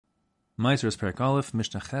Maasrot Perek Aleph,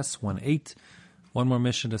 Mishnah Ches 1.8. One more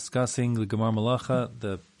Mishnah discussing the Gemar Malacha,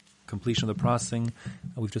 the completion of the processing.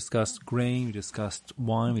 We've discussed grain, we discussed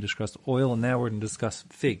wine, we discussed oil, and now we're going to discuss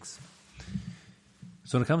figs.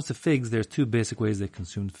 So when it comes to figs, there's two basic ways they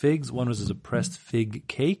consumed figs. One was as a pressed fig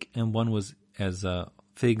cake, and one was as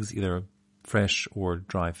figs, either fresh or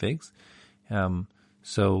dry figs.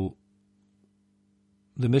 So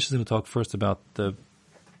the Mishnah is going to talk first about the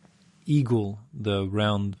eagle, the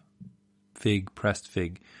round fig, pressed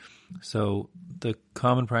fig. So the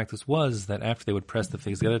common practice was that after they would press the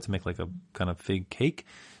figs together to make like a kind of fig cake,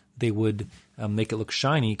 they would make it look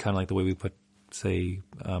shiny, kind of like the way we put, say,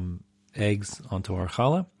 eggs onto our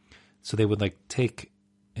challah. So they would like take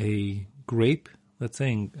a grape, let's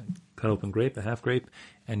say, cut open grape, a half grape,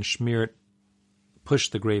 and smear it, push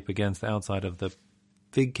the grape against the outside of the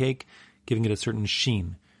fig cake, giving it a certain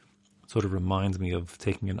sheen. Sort of reminds me of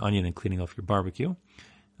taking an onion and cleaning off your barbecue.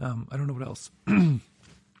 I don't know what else.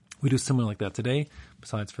 We do similar like that today,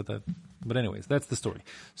 besides for the... But anyways, that's the story.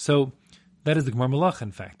 So that is the Gemar Malacha,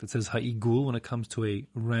 in fact. It says, ha'igul, when it comes to a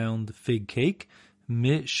round fig cake,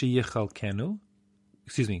 mishiyachalkenu,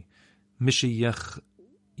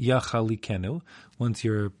 once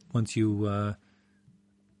you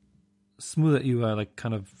smooth it, you like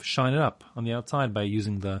kind of shine it up on the outside by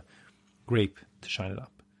using the grape to shine it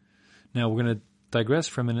up. Now we're going to digress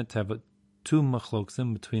for a minute to have two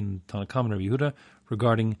machloksim between Tanna Kama and Rabbi Yehuda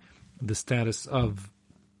regarding the status of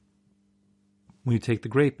when you take the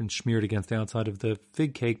grape and smear it against the outside of the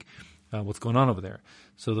fig cake, what's going on over there.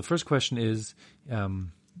 So the first question is,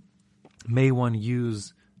 may one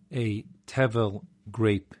use a tevel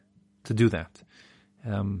grape to do that?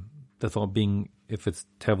 The thought being, if it's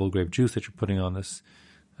tevel grape juice that you're putting on this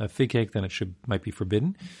fig cake, then it might be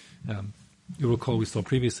forbidden. You'll recall we saw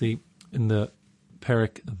previously in the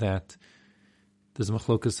Perek that there's a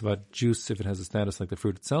machlokas about juice if it has a status like the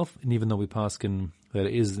fruit itself, and even though we paskin that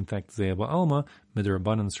it is in fact zeh ba'alma,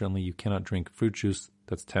 midirabanan, certainly you cannot drink fruit juice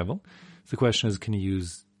that's tevel. So the question is, can you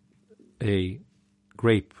use a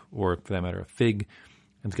grape, or for that matter a fig,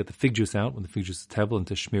 and to get the fig juice out when the fig juice is tevel, and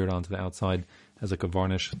to smear it onto the outside as like a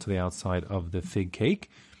varnish to the outside of the fig cake?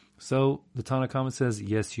 So the Tanna Kama says,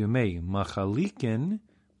 yes, you may. Machalikin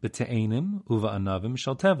b'te'enim uva anavim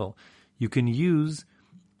shal tevel. You can use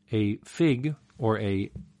a fig or a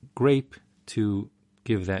grape to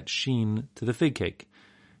give that sheen to the fig cake.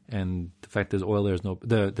 And the fact there's oil,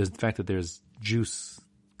 the fact that there's juice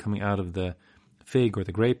coming out of the fig or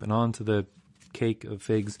the grape and onto the cake of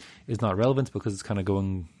figs is not relevant, because it's kind of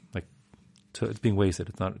going it's being wasted.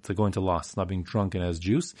 It's like going to loss. It's not being drunk in as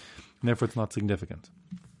juice, and therefore it's not significant.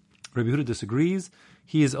 Rabbi Yehuda disagrees.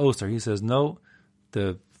 He is osir. He says no,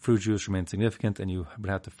 the fruit juice remains significant, and you would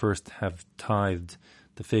have to first have tithed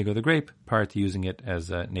the fig or the grape prior to using it as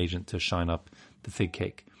an agent to shine up the fig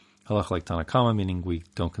cake. Halach like Tanna Kama, meaning we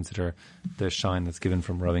don't consider the shine that's given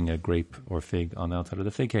from rubbing a grape or fig on the outside of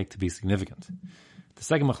the fig cake to be significant. The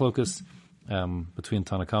second machlokus between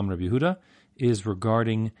Tanna Kama and Rabbi Yehuda is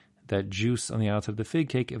regarding that juice on the outside of the fig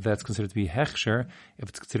cake, if that's considered to be hechsher, if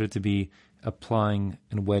it's considered to be applying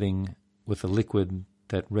and wetting with a liquid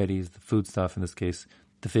that readies the foodstuff, in this case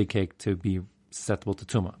the fig cake, to be susceptible to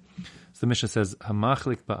tumah. So the Mishnah says,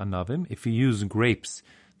 hamachlik ba'anavim, if you use grapes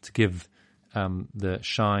to give the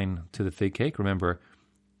shine to the fig cake. Remember,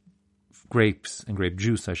 grapes and grape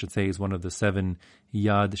juice, I should say, is one of the 7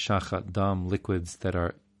 yad shachat dam liquids that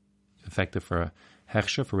are effective for a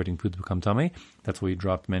hechsher, for readying food to become tummy. That's why we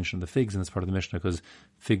dropped mention of the figs in this part of the Mishnah, because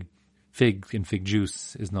fig and fig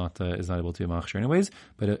juice is not able to be machsher anyways.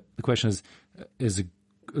 But the question is a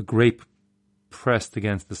grape pressed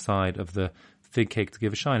against the side of the fig cake to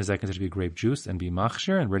give a shine, is that considered to be grape juice and be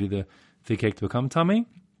machsher and ready the fig cake to become tummy?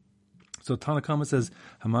 So Tanna Kama says,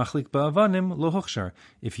 hamachlik ba'avanim lo hochshar.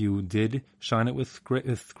 If you did shine it with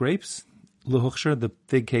grapes, lo hochshar, the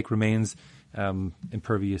fig cake remains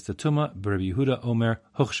impervious to tumah. Rabbi Yehuda omer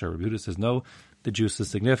hochshar. Rabbi Yehuda says no, the juice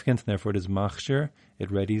is significant, and therefore it is machsher. It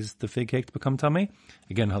readies the fig cake to become tummy.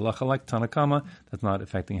 Again, halacha like Tanna Kama, that's not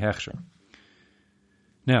affecting hechsher.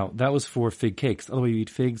 Now, that was for fig cakes. The other way you eat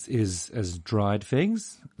figs is as dried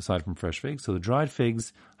figs, aside from fresh figs. So the dried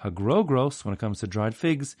figs, hagrogros, when it comes to dried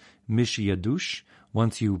figs, mishiyadush,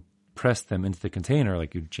 once you press them into the container,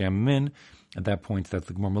 like you jam them in, at that point, that's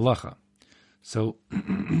the Gemar Malacha. So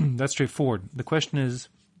that's straightforward. The question is,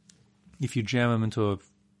 if you jam them into a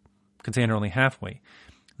container only halfway,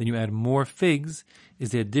 then you add more figs,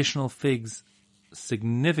 is the additional figs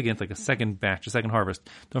significant, like a second batch, a second harvest?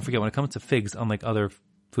 Don't forget, when it comes to figs, unlike other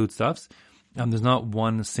foodstuffs, there's not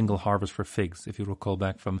one single harvest for figs. If you recall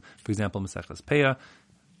back from, for example, Maseches Peah,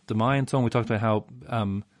 the Mayan Tone, we talked about how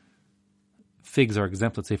figs are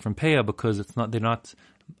exempt, let's say, from peah because they're not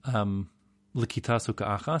likitasu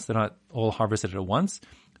ka'achas, they're not all harvested at once.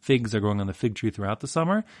 Figs are growing on the fig tree throughout the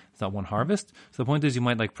summer. It's not one harvest. So the point is you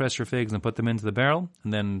might like press your figs and put them into the barrel,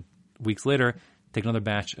 and then weeks later take another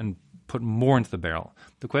batch and put more into the barrel.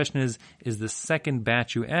 The question is the second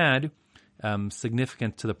batch you add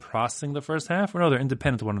significant to the processing of the first half, or no, they're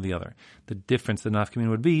independent of one or the other? The difference, the nafkamin,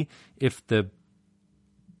 would be if the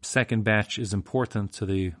second batch is important to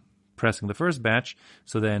the pressing the first batch,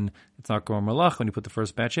 so then it's not Gomar Malacha when you put the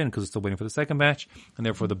first batch in because it's still waiting for the second batch, and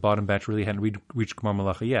therefore the bottom batch really hadn't reached Gomar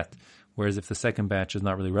Malacha yet. Whereas if the second batch is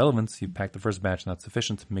not really relevant, so you pack the first batch, not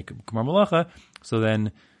sufficient to make Gomar Malacha, so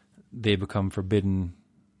then they become forbidden.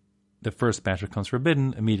 The first batch becomes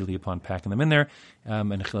forbidden immediately upon packing them in there,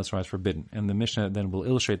 and Achilas is forbidden. And the Mishnah then will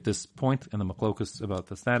illustrate this point and the Machlokus about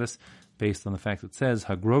the status based on the fact that it says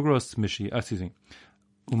Hagrogros Mishi.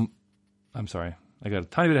 I'm sorry, I got a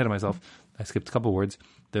tiny bit ahead of myself. I skipped a couple words.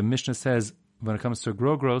 The Mishnah says when it comes to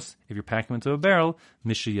grogros, if you're packing them into a barrel,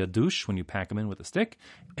 Mishi Yadush, when you pack them in with a stick,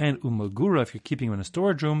 and Umagura, if you're keeping them in a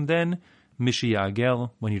storage room, then Mishi Yagel,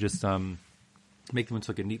 when you just make them into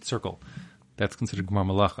like a neat circle. That's considered Gomar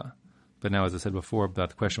Malacha. But now, as I said before, about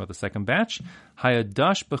the question about the second batch,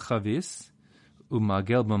 Hayadash b'chavis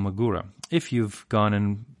umagel b'magura. If you've gone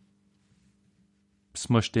and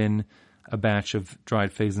smushed in a batch of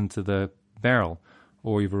dried figs into the barrel,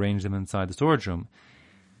 or you've arranged them inside the storage room,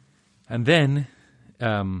 and then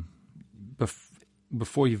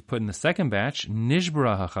before you've put in the second batch,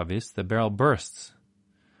 nishbara hachavis, the barrel bursts,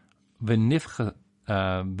 v'niftecha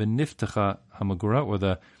hamagura, or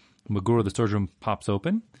the magura, the storage room, pops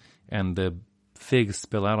open, and the figs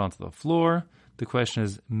spill out onto the floor. The question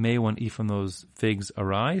is, may one eat from those figs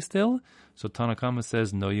arai still? So Tanakama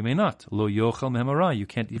says, no, you may not. Lo yochel mehem arai. You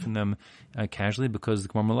can't eat from them casually because the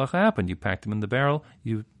Gomar Malacha happened. You packed them in the barrel,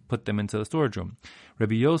 you put them into the storage room.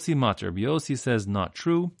 Rabbi Yossi Mater. Rabbi Yossi says, not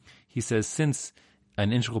true. He says, since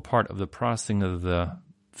an integral part of the processing of the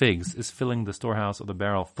figs is filling the storehouse of the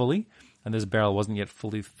barrel fully, and this barrel wasn't yet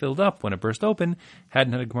fully filled up when it burst open,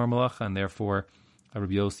 hadn't had a Gomar Malacha, and therefore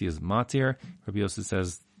Rabbi Yossi is matir. Rabbi Yossi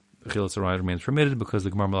says Achilas arai remains permitted because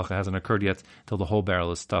the Gomar Malacha hasn't occurred yet till the whole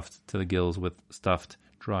barrel is stuffed to the gills with stuffed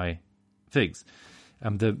dry figs.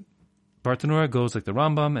 The Bartanura goes like the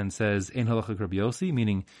Rambam and says Ein halacha Rabbi Yossi,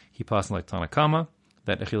 meaning he passes like Tanakama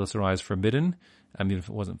that Achilas arai is forbidden. I mean, if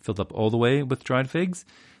it wasn't filled up all the way with dried figs.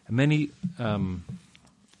 And many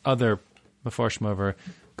other Mefarshim over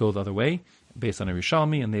go the other way based on a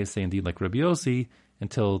Rishalmi, and they say indeed like Rabbi Yossi,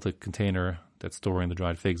 until the container that's storing the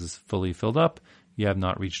dried figs is fully filled up, you have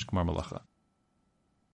not reached Gomar Malacha.